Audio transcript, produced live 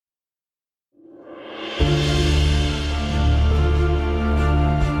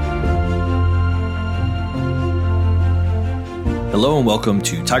Hello and welcome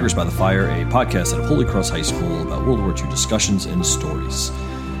to Tigers by the Fire, a podcast out of Holy Cross High School about World War II discussions and stories.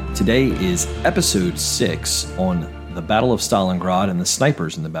 Today is episode 6 on the Battle of Stalingrad and the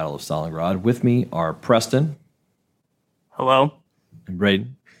snipers in the Battle of Stalingrad. With me are Preston. Hello. And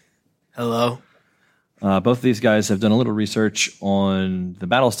Braden. Hello. Both of these guys have done a little research on the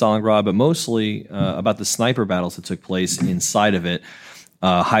Battle of Stalingrad, but mostly about the sniper battles that took place inside of it,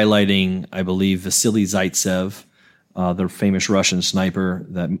 highlighting, I believe, Vasily Zaitsev, the famous Russian sniper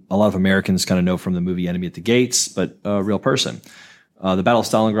that a lot of Americans kind of know from the movie Enemy at the Gates, but a real person. The Battle of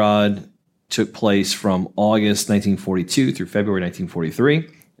Stalingrad took place from August 1942 through February 1943.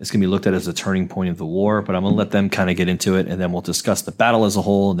 It's going to be looked at as a turning point of the war, but I'm going to let them kind of get into it, and then we'll discuss the battle as a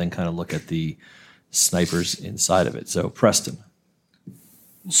whole and then kind of look at the snipers inside of it. So, Preston.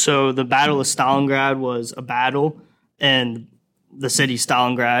 So the Battle of Stalingrad was a battle in the city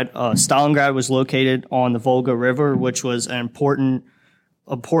Stalingrad. Stalingrad was located on the Volga River, which was an important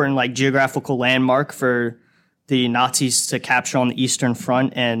like geographical landmark for the Nazis to capture on the Eastern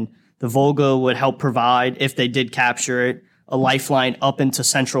Front, and the Volga would help provide, if they did capture it, a lifeline up into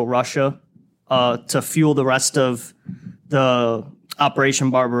central Russia to fuel the rest of the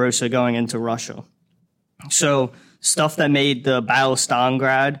Operation Barbarossa going into Russia. So stuff that made the Battle of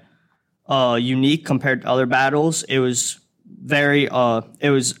Stalingrad unique compared to other battles, it was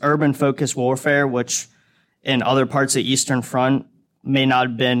urban-focused warfare, which in other parts of the Eastern Front may not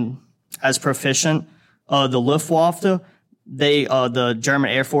have been as proficient. The Luftwaffe, the German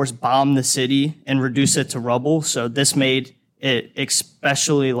Air Force bombed the city and reduced it to rubble. So this made it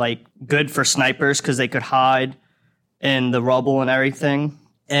especially good for snipers because they could hide in the rubble and everything.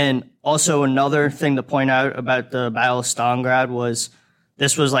 And also another thing to point out about the Battle of Stalingrad was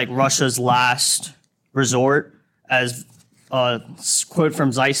this was Russia's last resort. As quote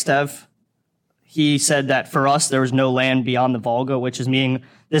from Zaitsev, he said that for us there was no land beyond the Volga, which is meaning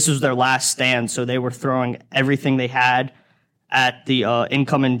this was their last stand. So they were throwing everything they had at the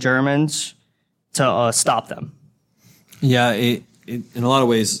incoming Germans to stop them. Yeah, in a lot of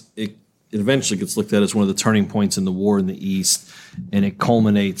ways, it eventually gets looked at as one of the turning points in the war in the East, and it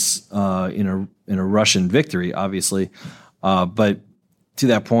culminates in a Russian victory, obviously. But to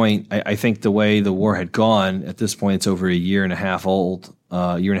that point, I think the way the war had gone, at this point, it's over a year and a half long.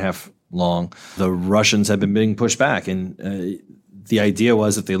 The Russians have been being pushed back, and the idea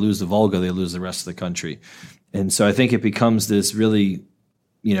was if they lose the Volga, they lose the rest of the country. And so I think it becomes this really,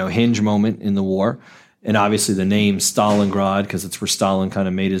 hinge moment in the war. And obviously the name Stalingrad, because it's where Stalin kind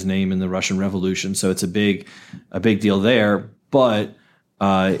of made his name in the Russian Revolution. So it's a big deal there. But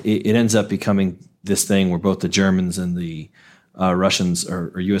it ends up becoming this thing where both the Germans and the Russians,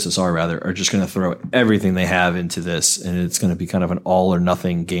 or USSR rather, are just going to throw everything they have into this. And it's going to be kind of an all or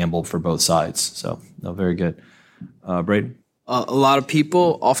nothing gamble for both sides. So, no, very good. Braden? A lot of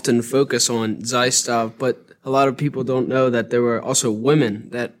people often focus on Zaitsev, but a lot of people don't know that there were also women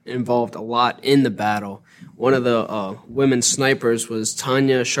that involved a lot in the battle. One of the women snipers was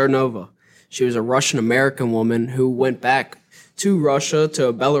Tanya Chernova. She was a Russian-American woman who went back to Russia,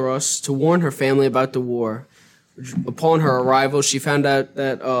 to Belarus, to warn her family about the war. Upon her arrival, she found out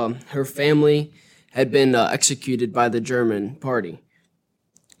that her family had been executed by the German party.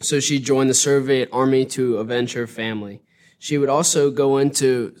 So she joined the Soviet army to avenge her family. She would also go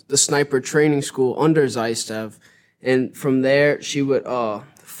into the sniper training school under Zaitsev, and from there she would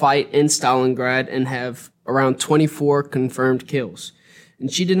fight in Stalingrad and have around 24 confirmed kills.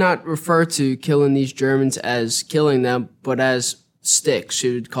 And she did not refer to killing these Germans as killing them, but as sticks.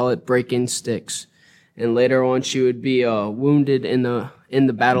 She would call it breaking sticks. And later on, she would be wounded in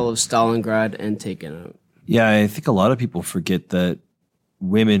the Battle of Stalingrad and taken out. Yeah, I think a lot of people forget that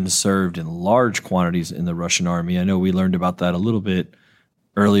women served in large quantities in the Russian army. I know we learned about that a little bit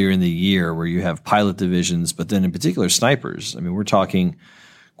earlier in the year, where you have pilot divisions, but then in particular snipers. I mean, we're talking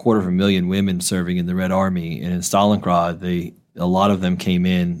 250,000 women serving in the Red Army, and in Stalingrad, a lot of them came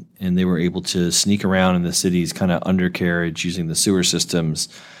in and they were able to sneak around in the city's kind of undercarriage using the sewer systems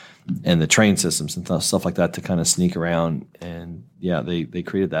and the train systems and stuff like that to kind of sneak around. And yeah, they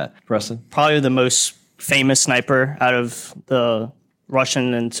created that. Preston? Probably the most famous sniper out of the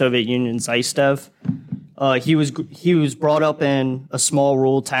Russian and Soviet Union, Zaitsev. He was brought up in a small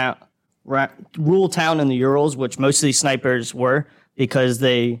rural town in the Urals, which most of these snipers were, because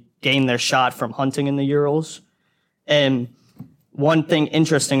they gained their shot from hunting in the Urals. And one thing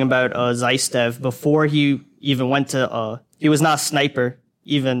interesting about Zaitsev, before he even went to, he was not a sniper,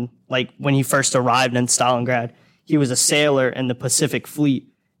 even when he first arrived in Stalingrad. He was a sailor in the Pacific Fleet,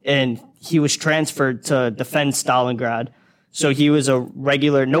 and he was transferred to defend Stalingrad. So he was a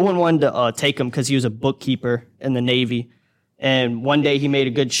regular. No one wanted to take him because he was a bookkeeper in the Navy, And one day he made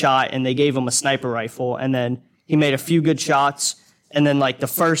a good shot, and they gave him a sniper rifle. And then he made a few good shots. And then, like, the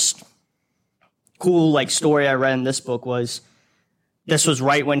first cool, like, story I read in this book was this was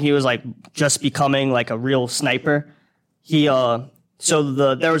right when he was, like, just becoming, like, a real sniper. There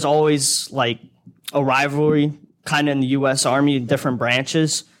was always, like, a rivalry kind of in the U.S. Army, different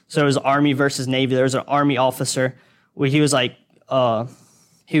branches. So it was Army versus Navy. There was an Army officer where he was, like,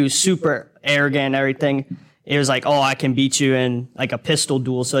 he was super arrogant and everything. It was like, oh, I can beat you in, like, a pistol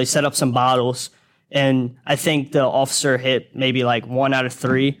duel. So they set up some bottles. And I think the officer hit maybe, like, 1 out of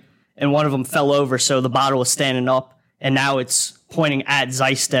 3. And one of them fell over, so the bottle was standing up. And now it's pointing at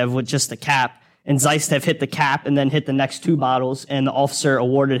Zaystev with just the cap. And Zaystev hit the cap and then hit the next 2 bottles. And the officer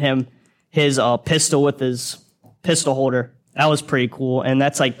awarded him his pistol with his pistol holder. That was pretty cool. And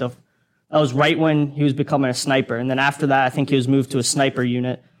that's like that was right when he was becoming a sniper. And then after that, I think he was moved to a sniper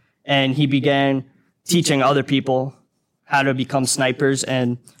unit. And he began teaching other people how to become snipers.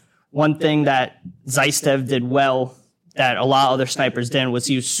 And one thing that Zaystev did well that a lot of other snipers didn't was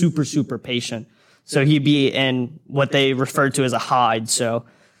he was super, super patient. So he'd be in what they referred to as a hide. So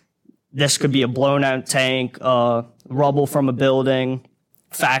this could be a blown out tank, rubble from a building,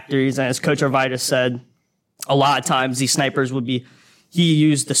 factories. And as Coach Arvidas said, a lot of times these snipers he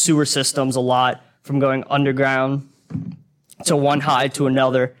used the sewer systems a lot from going underground to one hide to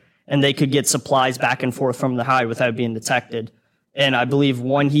another. And they could get supplies back and forth from the hide without being detected. And I believe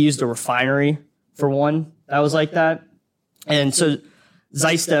he used a refinery for one that was like that. And so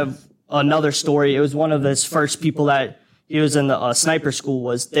Zaystev, another story, it was one of his first people that he was in the sniper school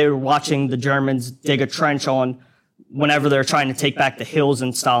was they were watching the Germans dig a trench whenever they're trying to take back the hills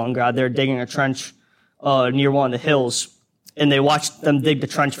in Stalingrad. They're digging a trench near one of the hills. And they watched them dig the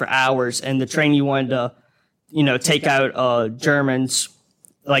trench for hours. And the trainee wanted to, take out Germans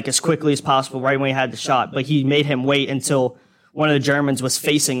like as quickly as possible right when he had the shot. But he made him wait until one of the Germans was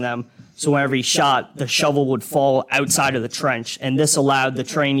facing them. So whenever he shot, the shovel would fall outside of the trench. And this allowed the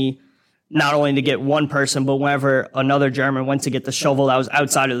trainee not only to get one person, but whenever another German went to get the shovel that was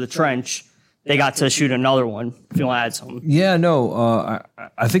outside of the trench, they got to shoot another one, if you want to add something. Yeah, no,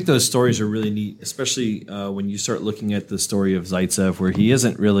 I think those stories are really neat, especially when you start looking at the story of Zaitsev, where he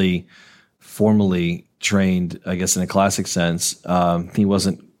isn't really formally trained, I guess, in a classic sense. He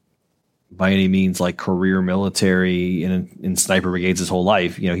wasn't by any means like career military in sniper brigades his whole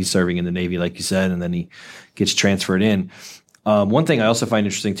life. He's serving in the Navy, like you said, and then he gets transferred in. One thing I also find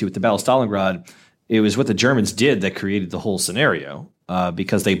interesting, too, with the Battle of Stalingrad, it was what the Germans did that created the whole scenario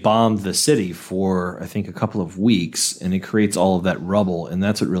because they bombed the city for, I think, a couple of weeks, and it creates all of that rubble, and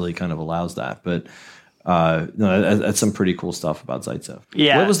that's what really kind of allows that. But that's some pretty cool stuff about Zaitsev.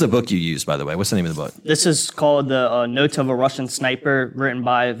 Yeah. What was the book you used, by the way? What's the name of the book? This is called The Notes of a Russian Sniper, written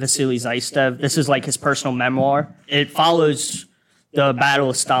by Vasily Zaystev. This is like his personal memoir. It follows the Battle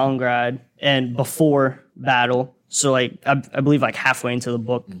of Stalingrad and before battle. So, like, I believe, like, halfway into the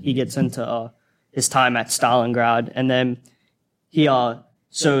book, he gets into his time at Stalingrad. And then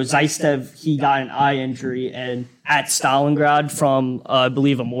so Zaystev, he got an eye injury and at Stalingrad from, I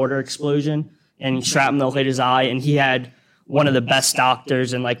believe, a mortar explosion. And shrapnel hit his eye, and he had one of the best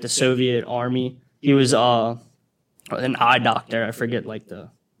doctors in, like, the Soviet army. He was an eye doctor. I forget, like, the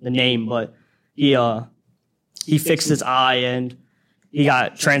name, but he fixed his eye, and he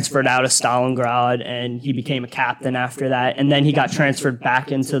got transferred out of Stalingrad, and he became a captain after that. And then he got transferred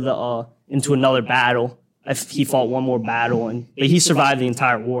back into another battle. He fought one more battle, but he survived the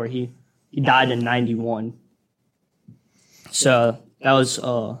entire war. He died in 91. So that was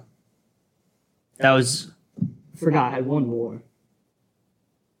I forgot, I had one more.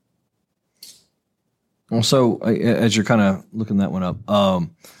 Also, as you're kind of looking that one up,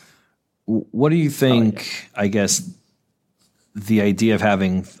 what do you think, I guess, the idea of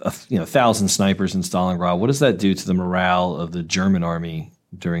having 1,000 snipers in Stalingrad, what does that do to the morale of the German army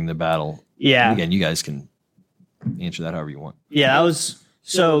during the battle? Yeah. And again, you guys can answer that however you want. Yeah, that was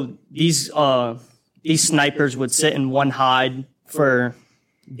so these snipers would sit in one hide for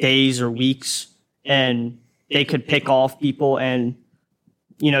days or weeks, and they could pick off people. And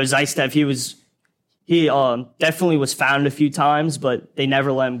Zaystev, he definitely was found a few times, but they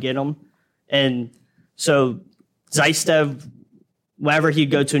never let him get him. And so Zaystev, whenever he'd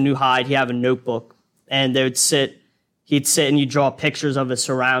go to a new hide, he'd have a notebook, and he'd sit and you'd draw pictures of his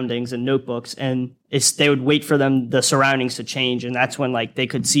surroundings in notebooks, and they would wait for the surroundings to change, and that's when, like, they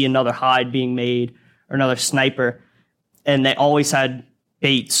could see another hide being made or another sniper. And they always had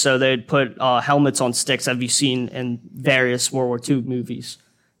baits, so they'd put helmets on sticks, as you've seen in various World War II movies.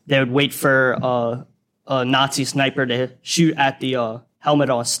 They would wait for a Nazi sniper to shoot at the helmet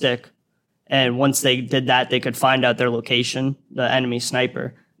on a stick, And once they did that, they could find out their location, the enemy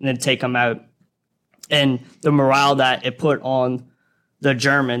sniper, and then take them out. And the morale that it put on the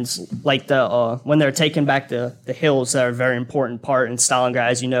Germans, like when they're taking back the hills, that are a very important part in Stalingrad.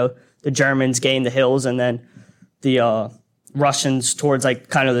 As you know, the Germans gained the hills, and then the Russians, towards like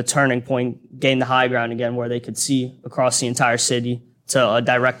kind of the turning point, gained the high ground again, where they could see across the entire city to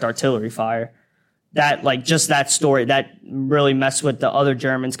direct artillery fire. That, like, just that story, that really messed with the other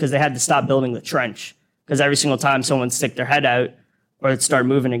Germans, because they had to stop building the trench. Because every single time someone stick their head out or it started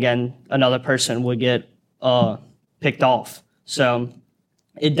moving again, another person would get picked off. So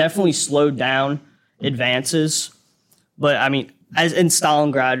it definitely slowed down advances. But, I mean, as in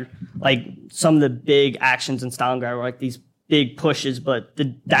Stalingrad, like, some of the big actions in Stalingrad were like these big pushes, but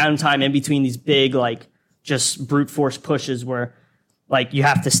the downtime in between these big, like, just brute force pushes where, like, you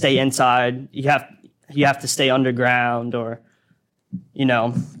have to stay inside, you have to stay underground, or, you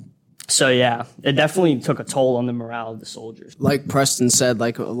know. So, yeah, it definitely took a toll on the morale of the soldiers. Like Preston said,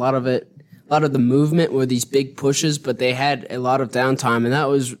 like a lot of the movement were these big pushes, but they had a lot of downtime. And that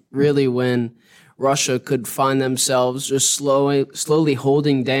was really when Russia could find themselves just slowly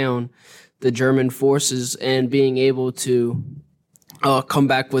holding down the German forces and being able to come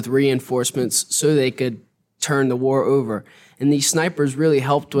back with reinforcements so they could turn the war over. And these snipers really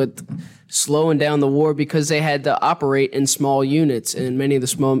helped with slowing down the war because they had to operate in small units, and many of the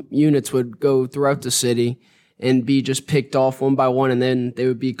small units would go throughout the city and be just picked off one by one, and then they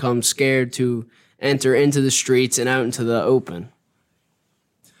would become scared to enter into the streets and out into the open.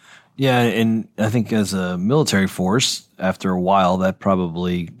 Yeah, and I think as a military force, after a while, that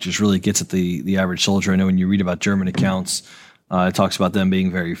probably just really gets at the average soldier. I know when you read about German accounts, it talks about them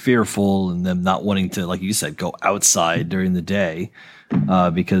being very fearful and them not wanting to, like you said, go outside during the day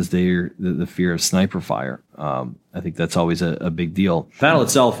because they're the fear of sniper fire. I think that's always a big deal. The battle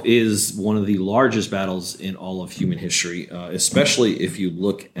itself is one of the largest battles in all of human history, especially if you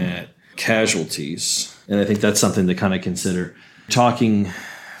look at casualties. And I think that's something to kind of consider. Talking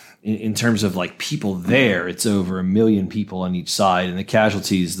in terms of like people there, it's over 1 million people on each side, and the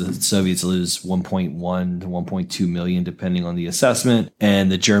casualties, the Soviets lose 1.1 to 1.2 million, depending on the assessment,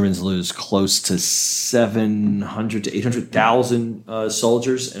 and the Germans lose close to 700 to 800,000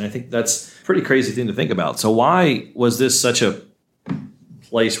 soldiers, and I think that's a pretty crazy thing to think about. So why was this such a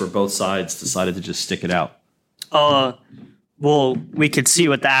place where both sides decided to just stick it out? Well, we could see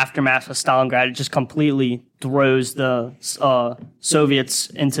with the aftermath of Stalingrad, it just completely throws the Soviets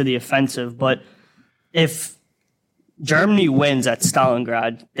into the offensive. But if Germany wins at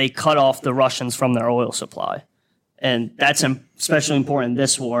Stalingrad, they cut off the Russians from their oil supply. And that's especially important in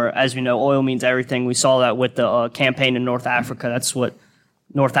this war. As we know, oil means everything. We saw that with the campaign in North Africa. That's what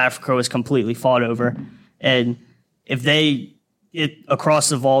North Africa was completely fought over. And if they get across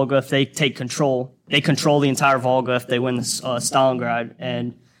the Volga, if they take control, they control the entire Volga if they win Stalingrad,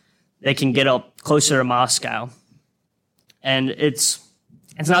 and they can get up closer to Moscow. And it's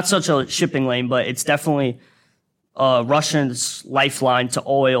not such a shipping lane, but it's definitely Russia's lifeline to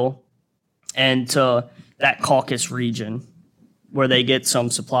oil and to that Caucasus region where they get some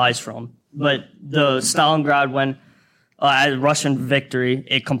supplies from. But the Stalingrad, when at Russian victory,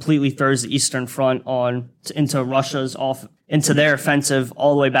 it completely throws the Eastern Front into their offensive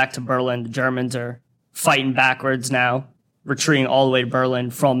all the way back to Berlin. The Germans are fighting backwards now, retreating all the way to Berlin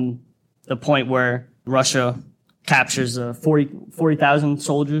from the point where Russia captures 40,000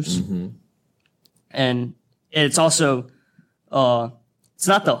 soldiers. Mm-hmm. And it's also, it's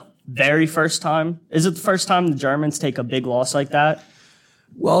not the very first time. Is it the first time the Germans take a big loss like that?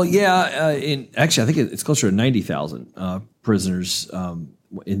 Well, yeah. Actually, I think it's closer to 90,000 prisoners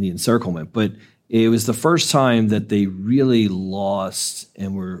in the encirclement. But it was the first time that they really lost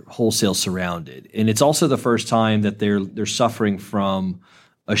and were wholesale surrounded. And it's also the first time that they're suffering from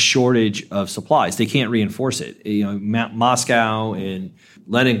a shortage of supplies. They can't reinforce it. You know, Moscow and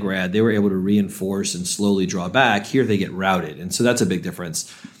Leningrad, they were able to reinforce and slowly draw back. Here they get routed. And so that's a big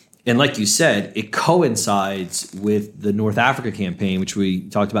difference. And like you said, it coincides with the North Africa campaign, which we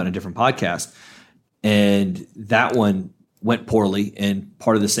talked about in a different podcast. And that one went poorly, and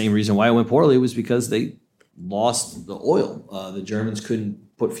part of the same reason why it went poorly was because they lost the oil. The Germans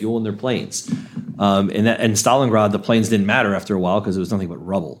couldn't put fuel in their planes. And Stalingrad, the planes didn't matter after a while because it was nothing but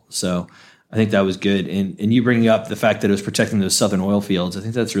rubble. So I think that was good. And you bringing up the fact that it was protecting those southern oil fields, I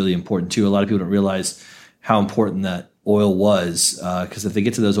think that's really important too. A lot of people don't realize how important that oil was, because if they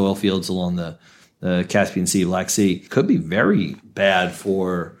get to those oil fields along the Caspian Sea, Black Sea, it could be very bad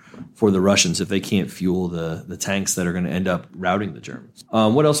for the Russians if they can't fuel the tanks that are going to end up routing the Germans.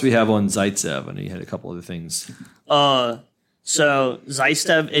 What else do we have on Zaitsev? I know you had a couple other things. So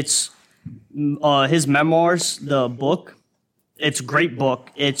Zaitsev, his memoirs, the book, it's a great book.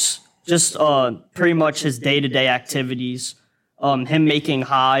 It's just pretty much his day-to-day activities, him making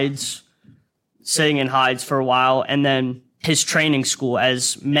hides, sitting in hides for a while, and then his training school,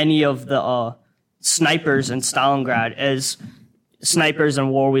 as many of the snipers in Stalingrad, as snipers in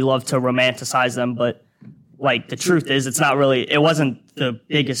war, we love to romanticize them, but like the truth is it wasn't the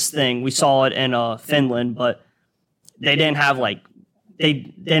biggest thing. We saw it in Finland, but they didn't have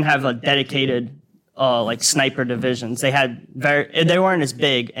a dedicated like sniper divisions. They weren't as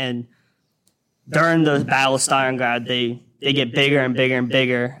big, and during the Battle of Stalingrad, they get bigger and bigger and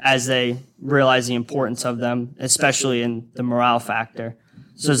bigger as they realize the importance of them, especially in the morale factor.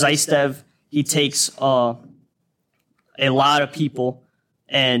 So Zaistev, he takes a lot of people,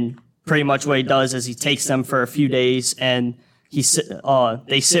 and pretty much what he does is he takes them for a few days, and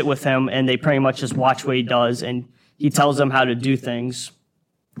they sit with him, and they pretty much just watch what he does, and he tells them how to do things.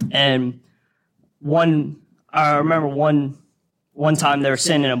 And I remember one time they were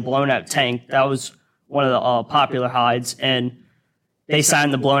sitting in a blown out tank. That was one of the popular hides, and they sat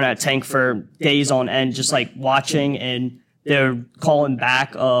in the blown out tank for days on end, just like watching, and they're calling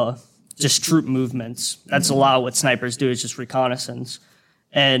back just troop movements. That's a lot of what snipers do, is just reconnaissance.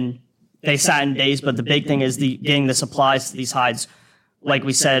 And they sat in days, but the big thing is getting the supplies to these hides. Like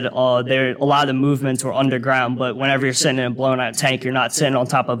we said, a lot of the movements were underground, but whenever you're sitting in a blown out tank, you're not sitting on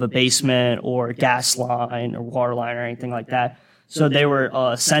top of a basement or a gas line or water line or anything like that. So they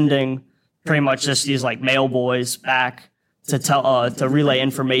were sending pretty much just these like mail boys back to relay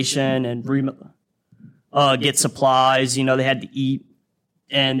information and get supplies. You know, they had to eat,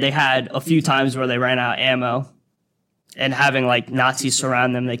 and they had a few times where they ran out of ammo, and having like Nazis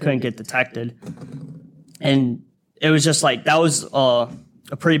surround them, they couldn't get detected. And it was just like, that was a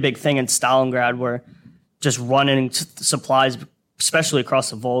pretty big thing in Stalingrad, where just running supplies, especially across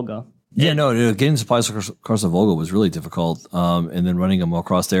the Volga. Yeah, no, getting supplies across the Volga was really difficult, and then running them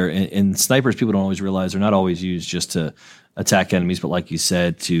across there. And snipers, people don't always realize, they're not always used just to attack enemies, but like you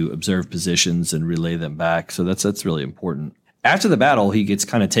said, to observe positions and relay them back. So that's really important. After the battle, he gets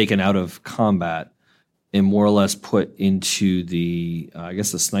kind of taken out of combat and more or less put into the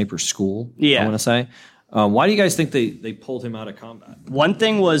sniper school, yeah. I want to say. Why do you guys think they pulled him out of combat? One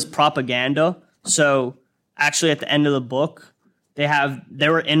thing was propaganda. So actually at the end of the book, they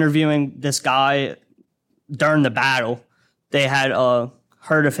were interviewing this guy during the battle. They had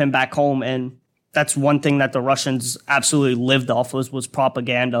heard of him back home, and that's one thing that the Russians absolutely lived off was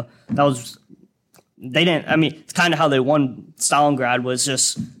propaganda. It's kind of how they won Stalingrad, was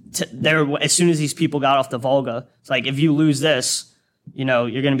just as soon as these people got off the Volga, it's like, if you lose this, you know,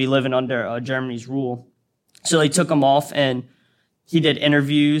 you're going to be living under Germany's rule. So they took him off, and he did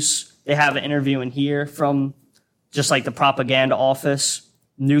interviews. They have an interview in here from just like the propaganda office,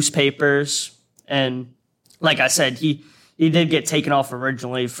 newspapers. And like I said, he did get taken off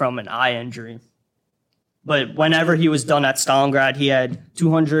originally from an eye injury. But whenever he was done at Stalingrad, he had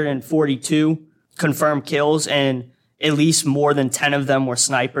 242 confirmed kills, and at least more than 10 of them were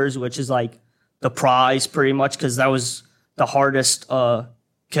snipers, which is like the prize pretty much, because that was the hardest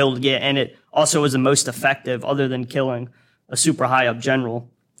kill to get. And it also was the most effective, other than killing a super high up general.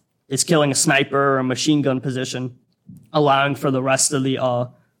 It's killing a sniper or a machine gun position, allowing for the rest of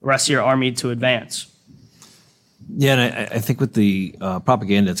your army to advance. Yeah, and I think with the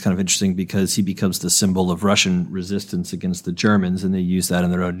propaganda, it's kind of interesting because he becomes the symbol of Russian resistance against the Germans, and they use that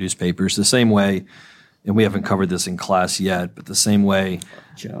in their own newspapers. The same way, and we haven't covered this in class yet, but the same way,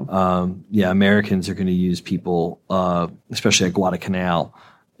 Americans are going to use people, especially at Guadalcanal.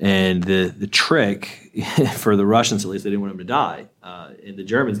 And the trick for the Russians, at least, they didn't want him to die. And the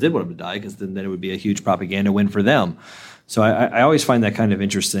Germans did want him to die, because then it would be a huge propaganda win for them. So I always find that kind of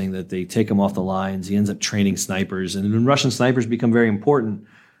interesting that they take him off the lines. He ends up training snipers, and then Russian snipers become very important.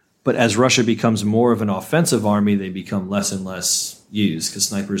 But as Russia becomes more of an offensive army, they become less and less used, because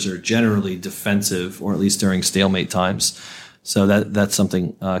snipers are generally defensive, or at least during stalemate times. So that's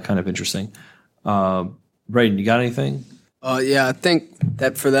something kind of interesting. Braden, you got anything? I think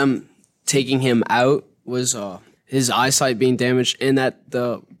that for them taking him out was his eyesight being damaged, and that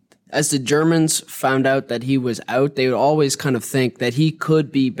as the Germans found out that he was out, they would always kind of think that he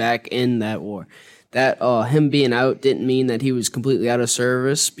could be back in that war. That him being out didn't mean that he was completely out of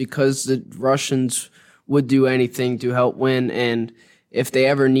service, because the Russians would do anything to help win, and if they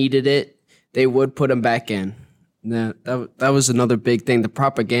ever needed it, they would put him back in. That was another big thing. The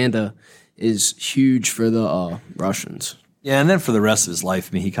propaganda is huge for the Russians. Yeah, and then for the rest of his life,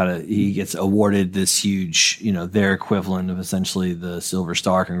 I mean, he gets awarded this huge, their equivalent of essentially the Silver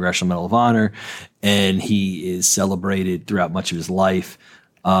Star, Congressional Medal of Honor, and he is celebrated throughout much of his life.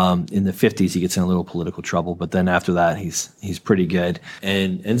 In the 50s, he gets in a little political trouble, but then after that, he's pretty good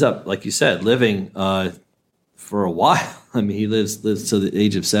and ends up, like you said, living for a while. I mean, he lives to the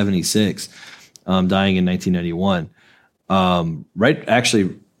age of 76, dying in 1991.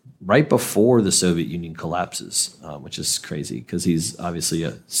 Right before the Soviet Union collapses, which is crazy because he's obviously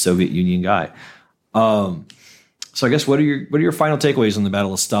a Soviet Union guy. So I guess what are your final takeaways on the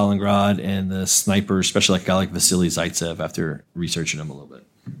Battle of Stalingrad and the snipers, especially like a guy like Vasily Zaitsev, after researching him a little bit?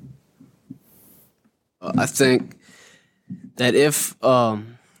 I think that if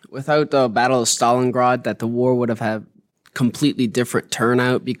without the Battle of Stalingrad, that the war would have had completely different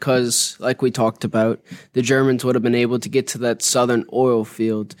turnout because, like we talked about, the Germans would have been able to get to that southern oil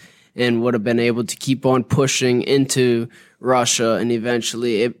field and would have been able to keep on pushing into Russia, and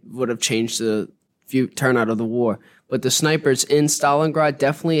eventually it would have changed the turnout of the war. But the snipers in Stalingrad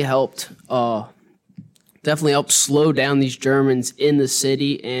definitely helped slow down these Germans in the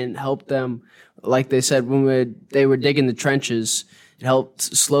city and helped them, like they said, when they were digging the trenches. It helped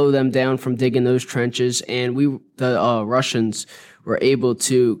slow them down from digging those trenches, and the Russians were able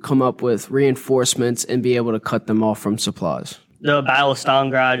to come up with reinforcements and be able to cut them off from supplies. The Battle of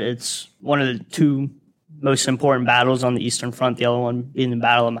Stalingrad, it's one of the two most important battles on the Eastern Front, the other one being the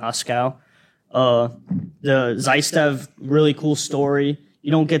Battle of Moscow. The Zaitsev, really cool story.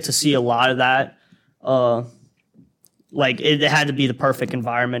 You don't get to see a lot of that. It had to be the perfect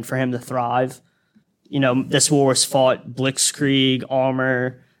environment for him to thrive. You know, this war was fought blitzkrieg,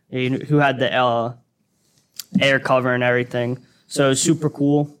 armor, who had the air cover and everything. So it was super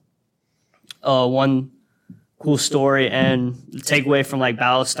cool. One cool story, and the takeaway from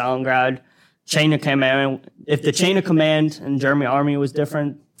Battle of Stalingrad, chain of command. If the chain of command in the German army was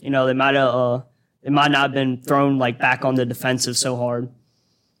different, they might not have been thrown back on the defensive so hard.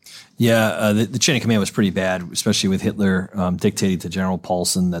 Yeah, the chain of command was pretty bad, especially with Hitler dictating to General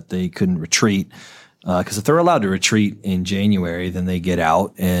Paulson that they couldn't retreat. Because if they're allowed to retreat in January, then they get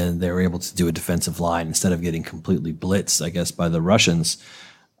out and they're able to do a defensive line instead of getting completely blitzed, I guess, by the Russians.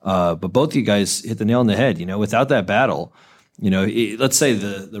 But both of you guys hit the nail on the head. Without that battle, let's say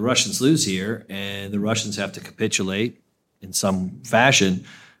the Russians lose here and the Russians have to capitulate in some fashion.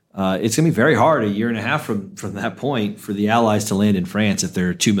 It's going to be very hard a year and a half from that point for the Allies to land in France if there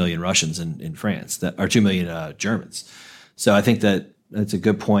are 2 million Russians in France, that are 2 million Germans. So I think that's a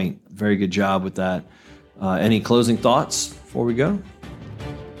good point. Very good job with that. Any closing thoughts before we go?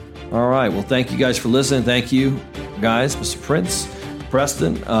 All right. Well, thank you guys for listening. Thank you, guys. Mr. Prince,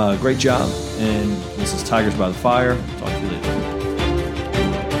 Preston, great job. And this is Tigers by the Fire. Talk to you later.